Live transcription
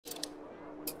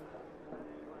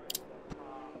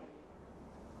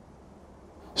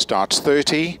Starts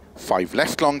 30, 5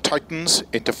 left long tightens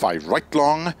into 5 right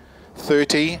long,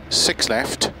 30, 6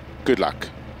 left, good luck.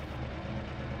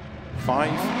 5,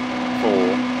 4,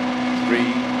 3,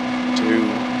 2,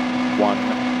 1,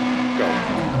 go.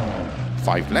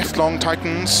 5 left long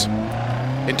tightens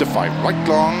into 5 right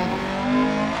long,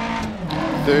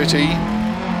 30,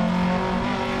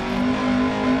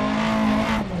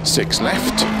 6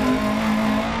 left,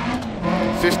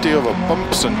 50 over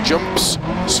bumps and jumps,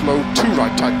 slow 2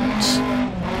 right tightens.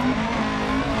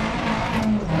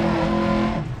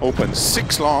 Open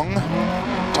 6 long,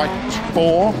 tightens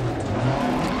 4,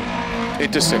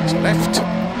 into 6 left,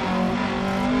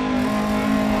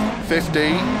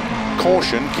 50,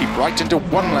 caution, keep right into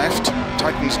 1 left,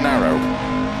 tightens narrow.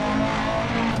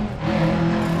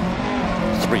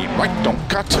 3 right, don't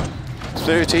cut,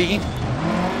 30,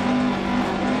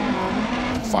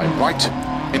 5 right,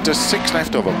 into 6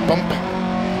 left over bump,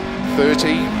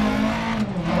 30,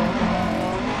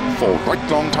 4 right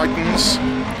long tightens,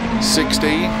 60,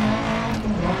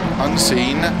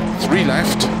 unseen, 3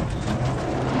 left,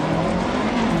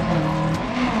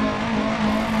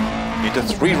 into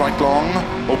 3 right long,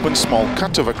 open small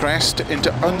cut over crest,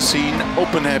 into unseen,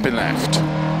 open hairpin left,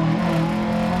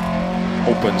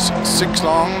 opens 6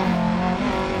 long,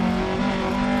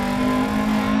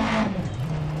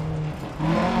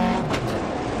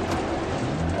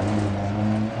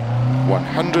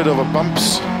 100 over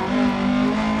bumps,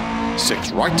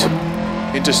 6 right,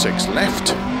 into 6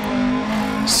 left,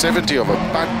 70 over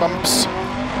bad bumps,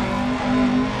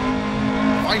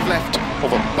 5 left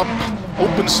over bump,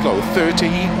 open slow, 30,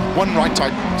 1 right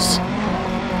tightens.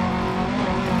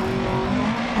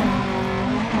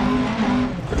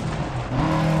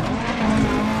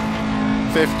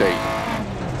 50.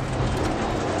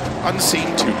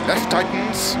 Unseen 2 left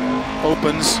tightens,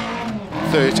 opens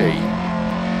 30.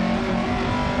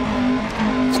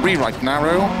 3 right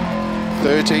narrow,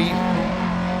 30,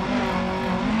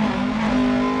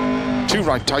 2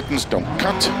 right tightens, don't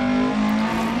cut,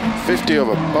 50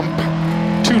 over bump,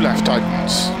 2 left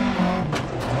tightens,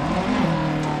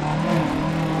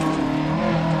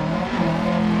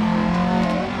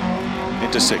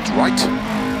 into 6 right,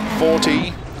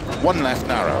 40, 1 left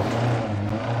narrow,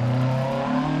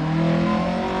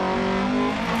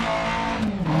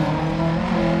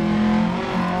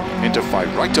 into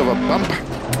 5 right over bump,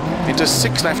 into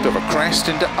 6 left over crest,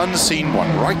 into unseen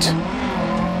 1 right,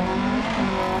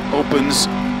 opens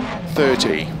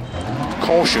 30,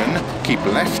 caution, keep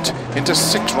left, into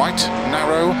 6 right,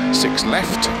 narrow, 6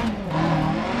 left,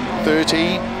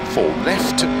 30, 4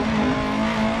 left,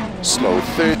 slow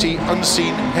 30,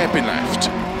 unseen, hairpin left,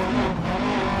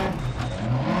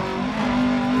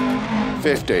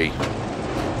 50,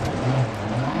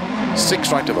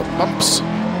 6 right over bumps,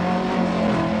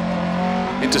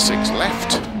 into 6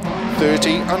 left,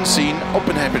 30, unseen,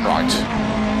 open hairpin right.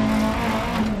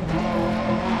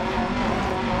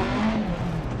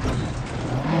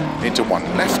 Into 1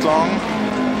 left long,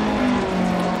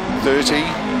 30,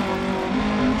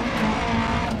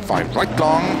 5 right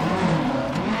long,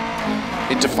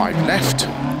 into 5 left,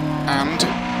 and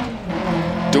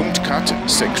don't cut,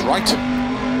 6 right,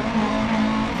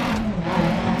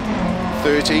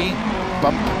 30,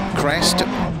 bump, crest,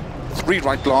 3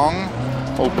 right long,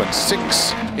 open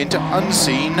 6, into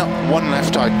unseen, 1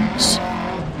 left tightens.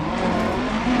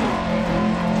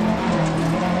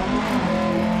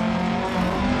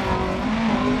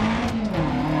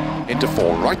 Into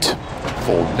 4 right,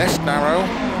 4 left narrow,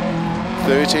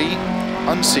 30,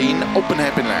 unseen, open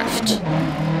hairpin left.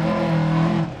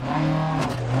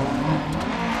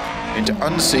 Into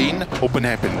unseen, open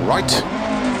hairpin right,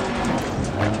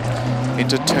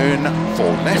 into turn 4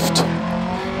 left,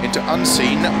 into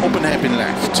unseen, open hairpin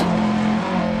left.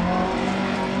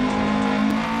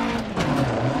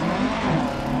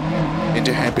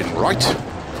 Into hairpin right.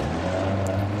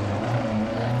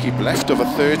 Keep left over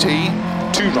 30,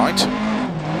 2 right.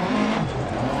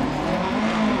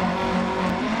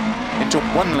 Into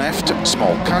 1 left,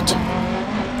 small cut.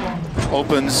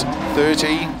 Opens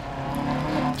 30,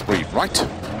 3 right.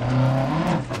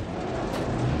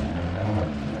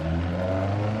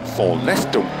 4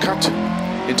 left, don't cut.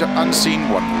 Into unseen,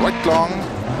 1 right long,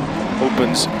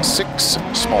 opens 6,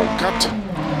 small cut,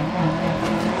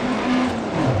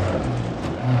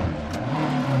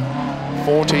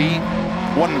 40,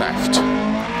 1 left,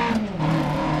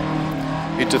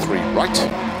 into 3 right,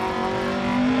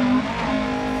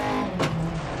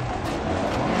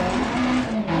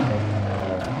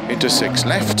 into 6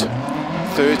 left,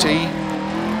 30,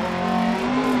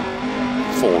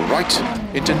 4 right,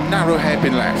 into narrow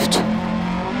hairpin left,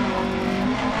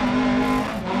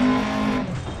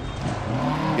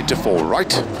 into 4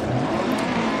 right,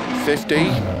 50,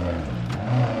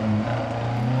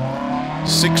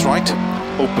 6 right,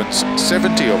 opens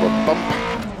 70 over bump,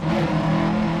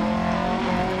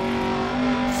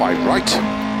 5 right,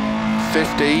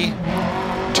 50,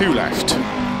 2 left.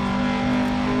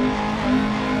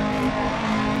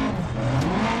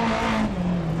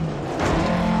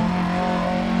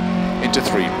 Into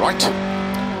 3 right,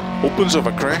 opens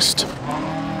over crest,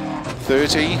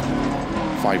 30,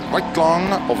 5 right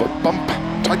long, over bump,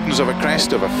 tightens over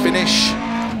crest, over finish,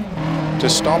 to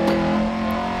stop,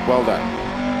 well done.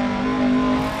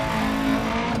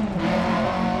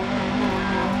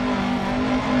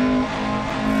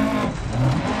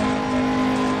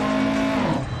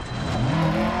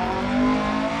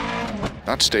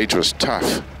 That stage was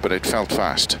tough, but it felt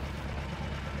fast.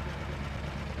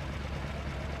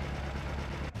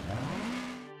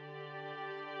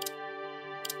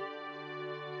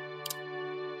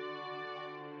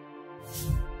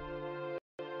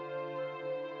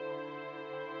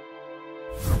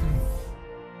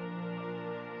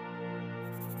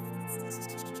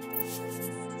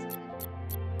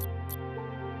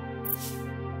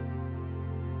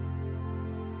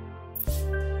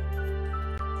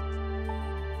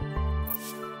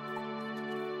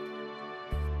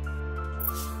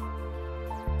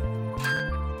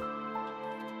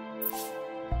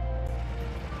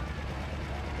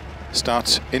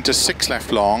 Starts into 6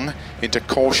 left long, into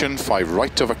caution, 5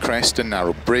 right over crest and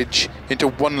narrow bridge, into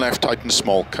 1 left tight and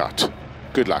small cut.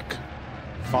 Good luck.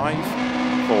 5,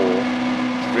 4,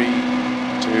 3,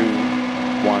 2,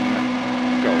 1,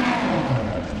 go.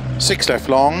 6 left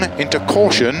long, into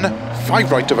caution,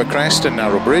 5 right over crest and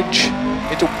narrow bridge,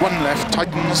 into 1 left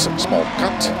tightens, small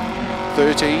cut,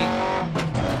 30,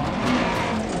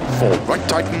 4 right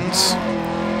tightens,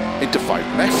 into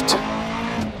 5 left,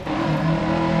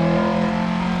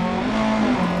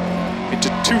 into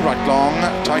 2 right long,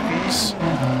 tightens,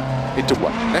 into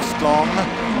 1 left long,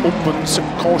 opens,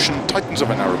 caution, tightens of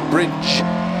a narrow bridge,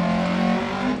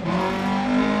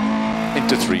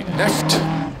 into 3 left,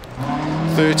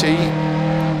 30,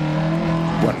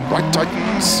 1 right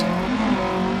tightens,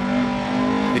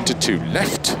 into 2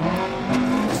 left,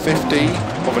 50,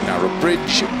 of a narrow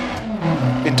bridge,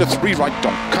 into 3 right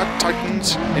don't cut,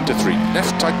 tightens, into 3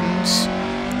 left tightens,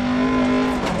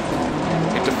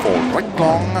 into 4 right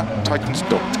long, tightens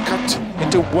don't cut,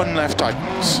 into 1 left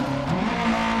tightens,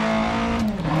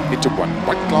 into 1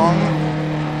 right long,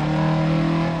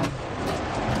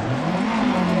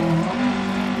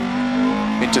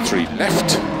 into 3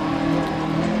 left,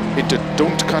 into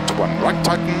don't cut, 1 right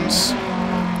tightens,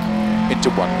 into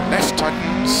 1 left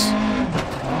tightens,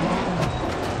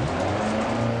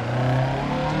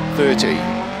 30,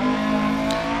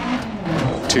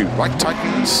 2 right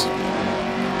tightens,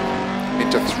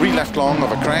 into 3 left long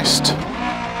of a crest,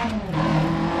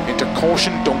 into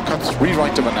caution, don't cut, 3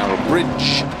 right of a narrow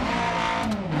bridge,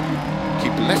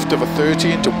 keep left of a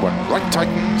 30, into 1 right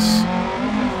tightens,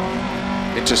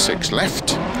 into 6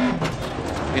 left,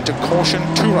 into caution,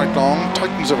 2 right long,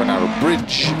 tightens of a narrow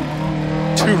bridge,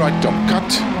 2 right don't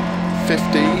cut,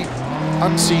 50,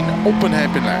 unseen, open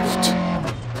hairpin left.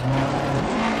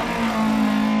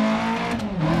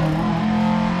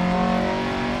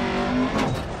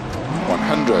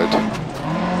 100,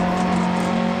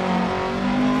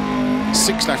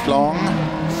 6 left long,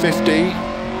 50,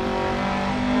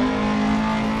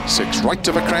 6 right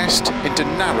of a crest, into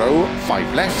narrow,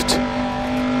 5 left,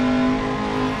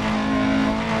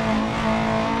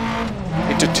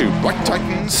 into 2 right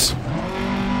tightens,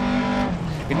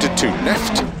 into 2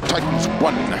 left, tightens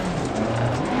 1,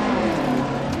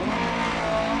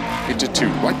 into 2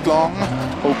 right long,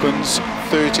 opens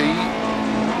 30,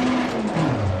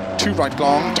 2 right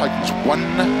long, tightens 1,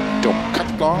 don't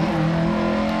cut long,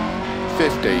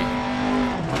 50.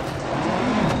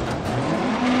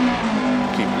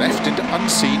 Keep left into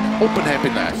unseen, open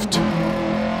hairpin left,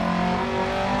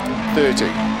 30.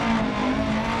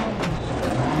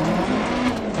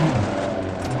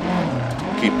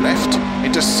 Keep left,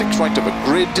 into 6 right of a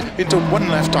grid, into 1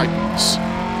 left tightens,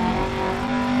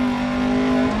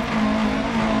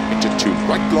 into 2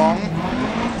 right long,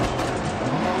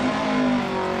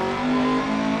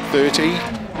 30,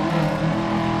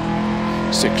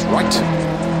 6 right,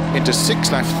 into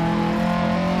 6 left,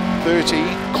 30,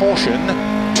 caution,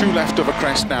 2 left of a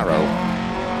crest narrow,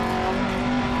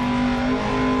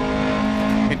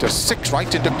 into 6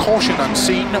 right, into caution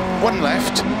unseen, 1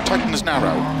 left, tightens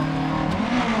narrow,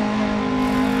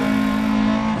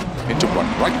 into 1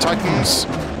 right tightens,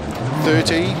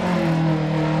 30,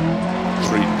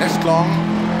 3 left long,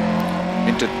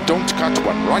 into don't cut,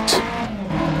 1 right,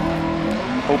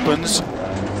 opens,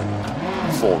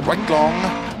 4 right long,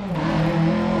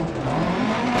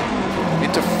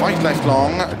 into 5 left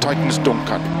long, tightens don't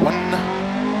cut 1,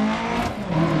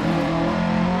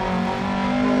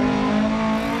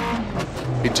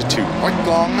 into 2 right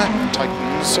long,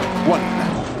 tightens 1,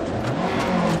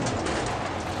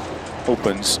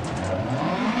 opens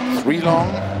 3 long,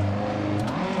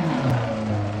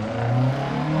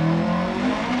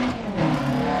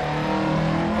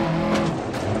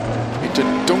 into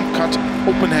don't cut,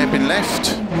 open hairpin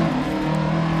left,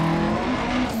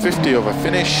 50 over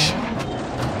finish,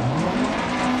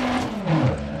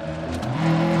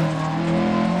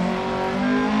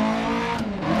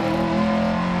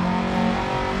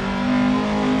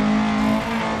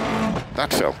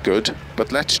 that felt good,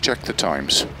 but let's check the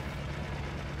times.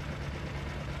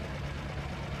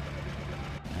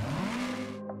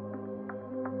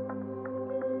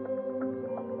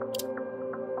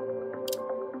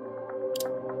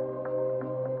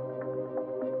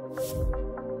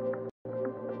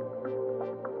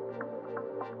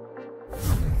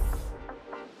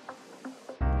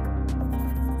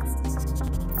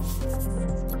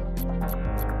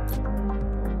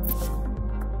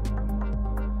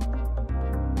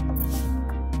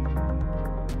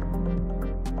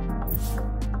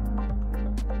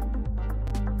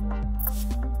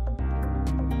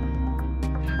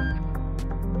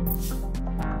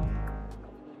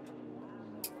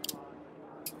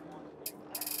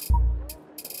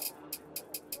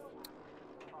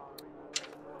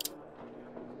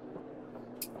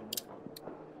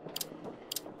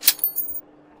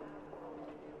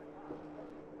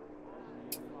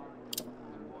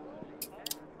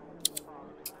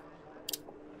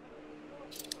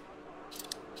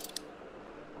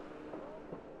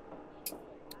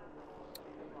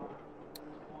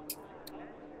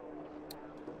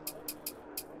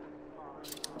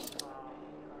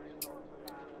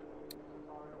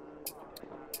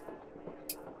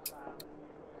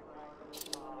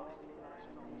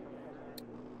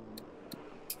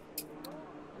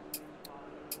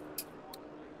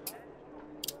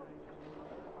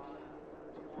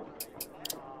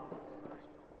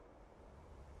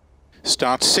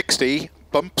 Start 60,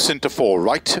 bumps into 4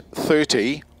 right,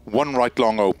 30, 1 right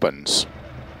long opens.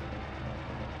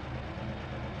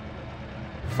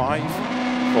 5,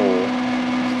 4,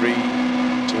 3,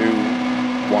 2,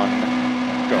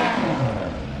 1, go.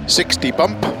 60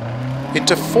 bump,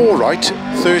 into 4 right,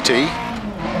 30,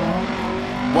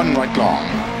 1 right long.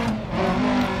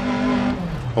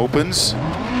 Opens,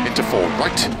 into 4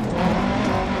 right,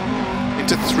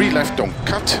 into 3 left, don't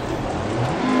cut.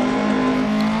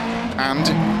 And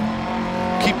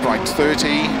keep right 30,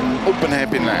 open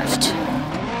hairpin left.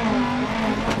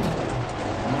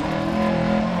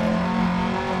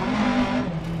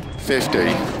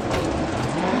 .50.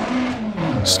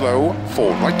 Slow,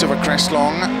 4 right of a crest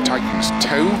long, tightens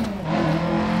toe,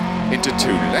 into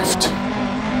 2 left.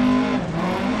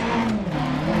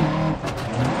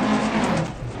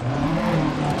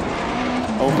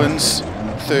 Opens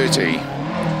 30.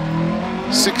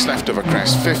 6 left of a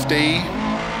crest, 50.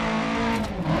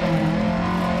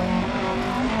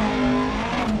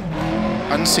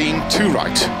 Unseen 2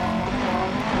 right,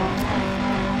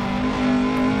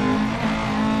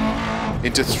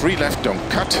 into 3 left, don't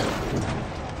cut,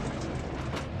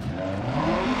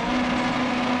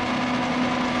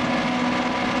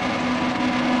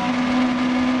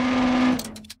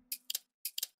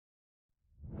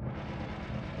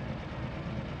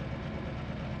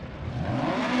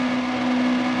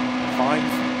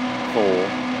 Five, 4,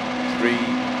 3,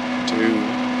 2,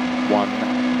 1,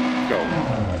 go.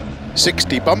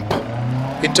 60 bump,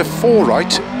 into 4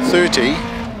 right, 30,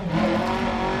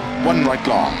 1 right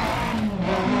long.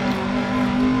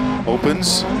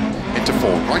 Opens, into 4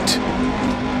 right,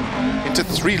 into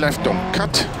 3 left, don't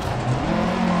cut.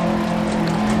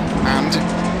 And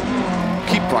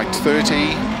keep right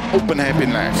 30, open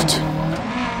hairpin left.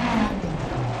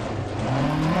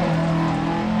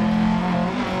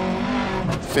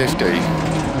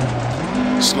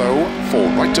 .50. Slow, 4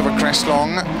 right of a crest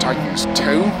long, tightens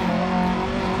toe,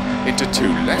 into 2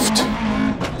 left,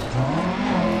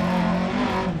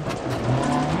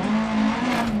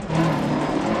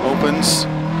 opens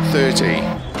 30,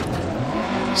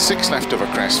 6 left of a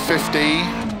crest, 50,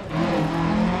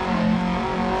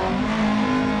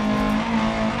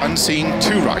 unseen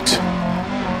 2 right,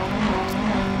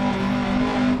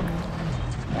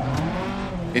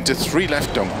 into 3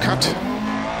 left, don't cut,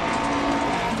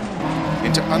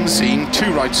 into unseen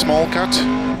 2 right, small cut,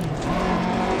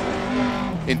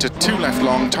 into 2 left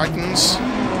long, tightens,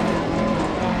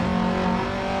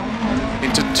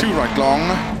 into 2 right long,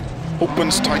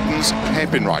 opens, tightens,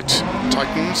 hairpin right,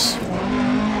 tightens,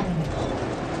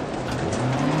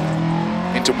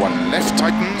 into 1 left,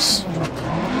 tightens,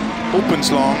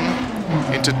 opens long,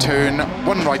 into turn,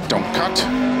 1 right, don't cut,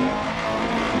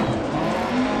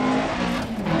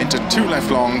 into 2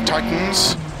 left long,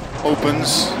 tightens,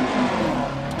 opens,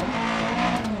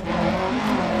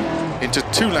 into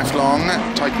 2 left long,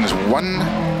 tightens 1,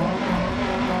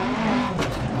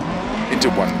 into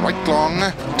 1 right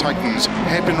long, tightens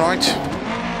hairpin right,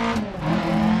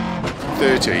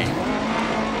 30,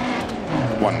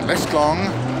 1 left long,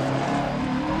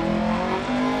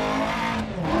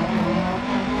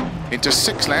 into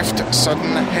 6 left,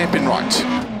 sudden hairpin right,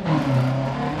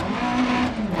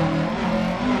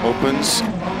 opens,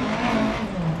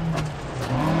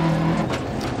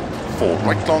 4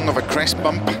 right long of a crest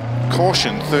bump,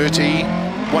 caution 30,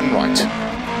 1 right,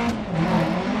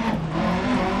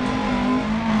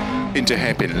 into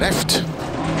hairpin left,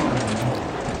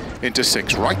 into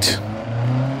 6 right,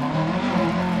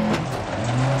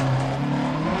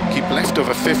 keep left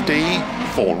over 50,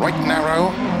 4 right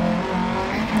narrow,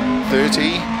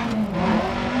 30,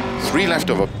 3 left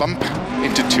over bump,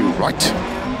 into 2 right,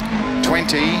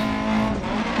 20,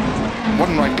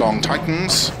 1 right long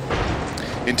tightens,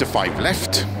 into 5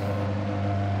 left,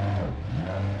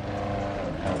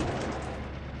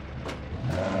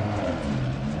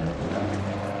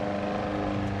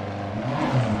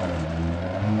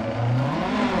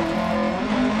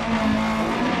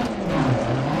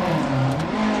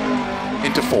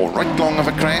 into 4 right long of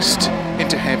a crest,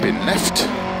 into hairpin left,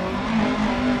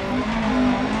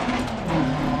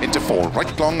 into 4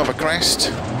 right long of a crest,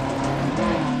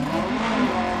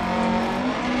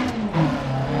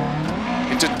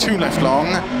 into 2 left long,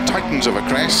 tightens of a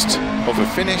crest, over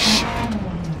finish,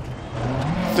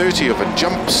 30 over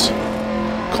jumps,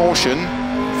 caution,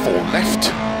 4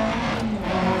 left,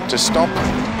 to stop,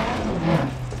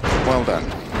 well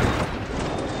done.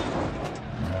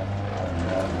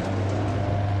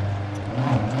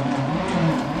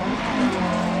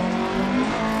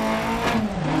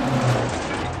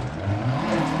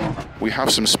 We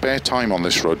have some spare time on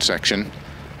this road section.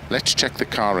 Let's check the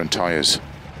car and tyres.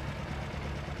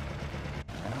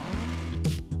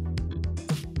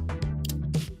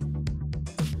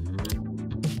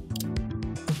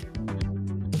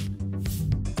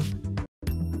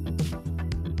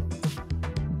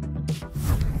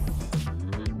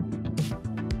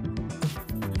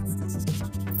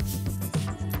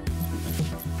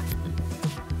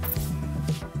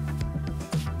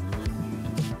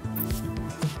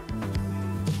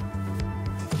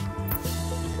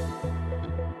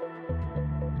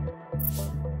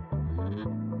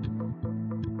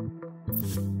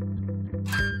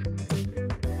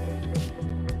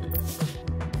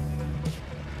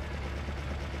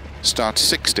 Start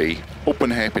 60,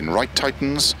 open hairpin right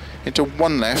tightens, into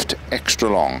 1 left, extra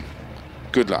long.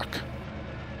 Good luck.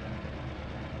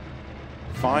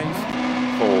 5,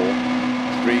 4,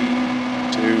 3,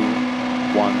 2,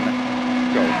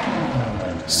 1,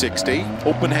 go. 60,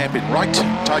 open hairpin right,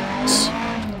 tightens,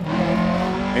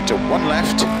 into 1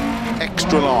 left,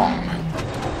 extra long.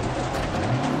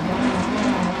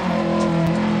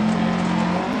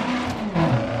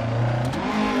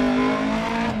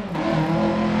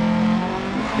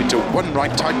 Into 1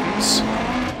 right tightens,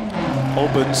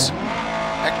 opens,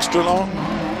 extra long,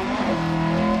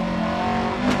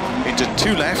 into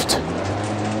 2 left,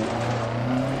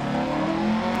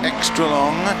 extra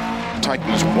long,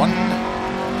 tightens 1,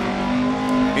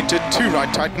 into 2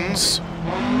 right tightens,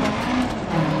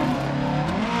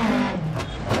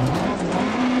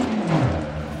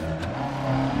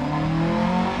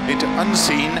 into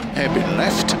unseen, hairpin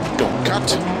left, don't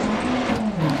cut,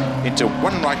 into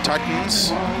 1 right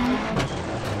tightens,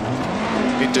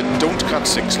 into don't cut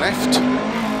 6 left,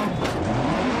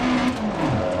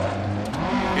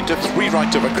 into 3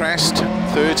 right of a crest,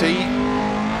 30,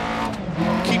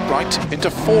 keep right,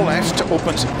 into 4 left,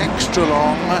 opens extra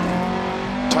long,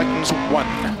 tightens 1,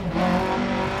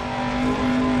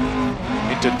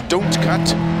 into don't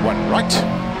cut, 1 right,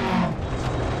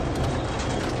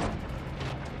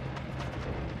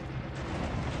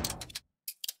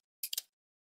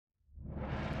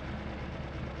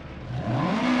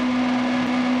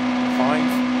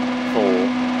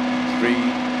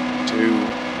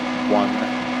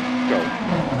 go.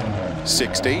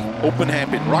 60, open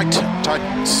hairpin right,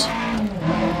 tightens,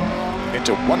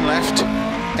 into 1 left,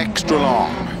 extra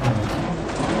long,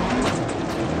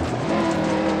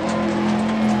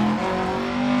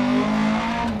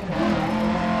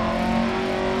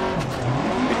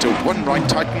 into 1 right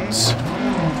tightens,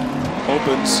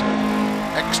 opens,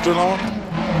 extra long,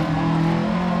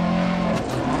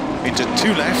 into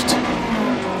 2 left,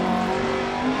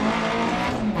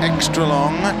 extra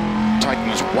long,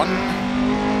 tightens 1,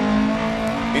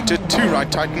 into 2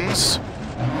 right tightens,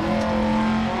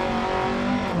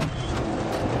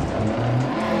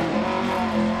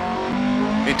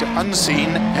 into unseen,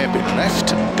 hairpin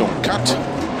left, don't cut,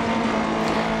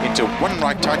 into 1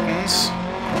 right tightens,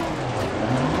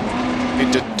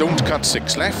 into don't cut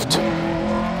 6 left,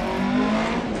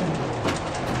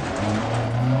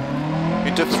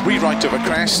 into 3 right over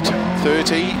crest,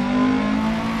 30,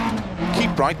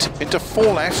 keep right, into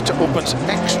 4 left, opens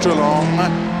extra long,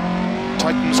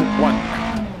 tightens 1,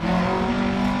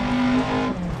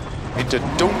 into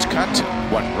don't cut,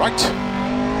 1 right,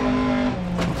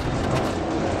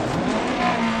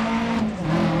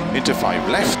 into 5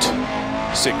 left,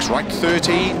 6 right,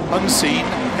 30, unseen,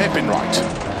 hairpin right,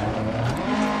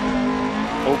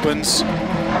 opens,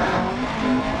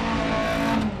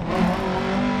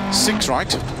 6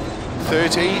 right,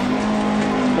 30,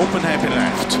 open hairpin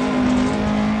left,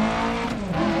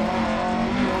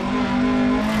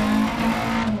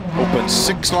 open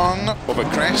 6 long, over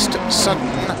crest, sudden,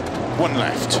 1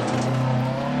 left,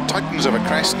 tightens over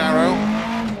crest, narrow,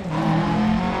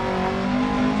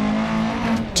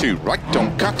 2 right,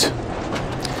 don't cut,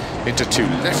 into 2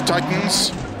 left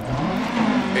tightens,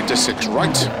 into 6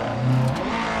 right,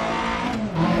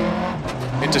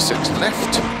 into 6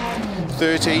 left,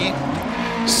 30,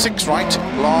 6 right,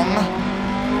 long,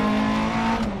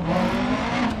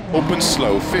 open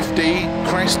slow, 50,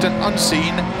 crest and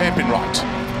unseen, hairpin right,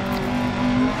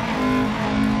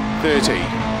 30,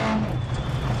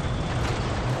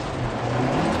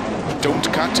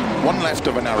 don't cut, 1 left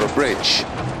of a narrow bridge,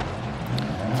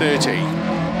 30,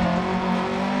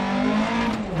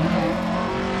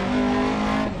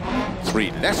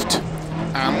 3 left,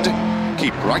 and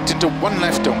keep right into 1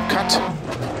 left, don't cut,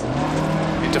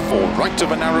 into 4 right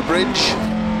of a narrow bridge,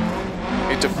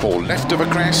 into 4 left of a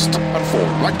crest, and 4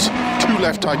 right, 2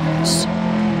 left tightens,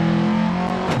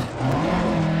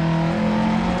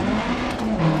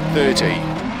 30,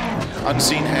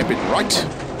 unseen hairpin right,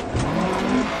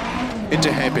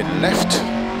 into hairpin left,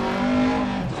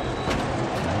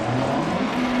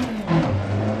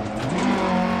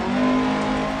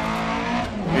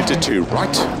 into 2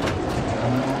 right,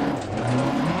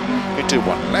 into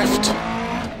 1 left,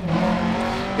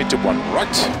 into 1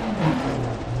 right,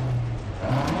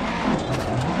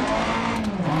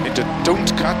 into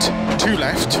don't cut, 2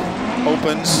 left,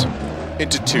 opens,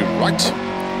 into 2 right,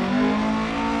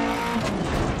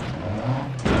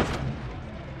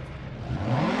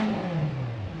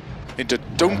 into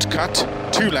don't cut,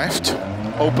 2 left,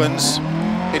 opens,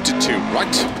 into 2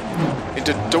 right,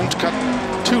 into don't cut,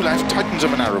 2 left, tightens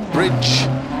of a narrow bridge,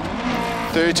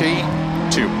 30,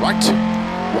 2 right,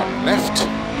 1 left,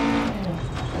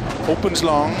 opens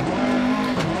long,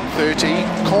 30,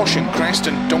 caution crest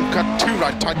and don't cut, 2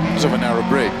 right, tightens of a narrow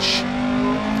bridge,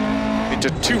 into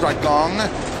 2 right long,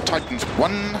 tightens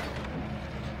 1,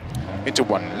 into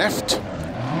 1 left,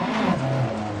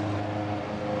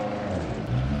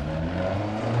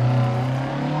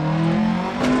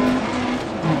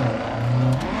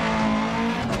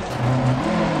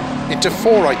 into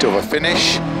 4 right over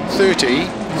finish, 30,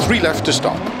 3 left to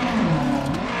stop.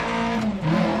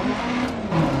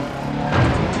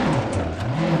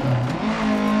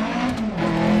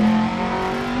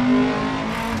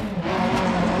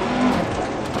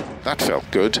 That felt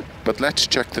good, but let's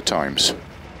check the times.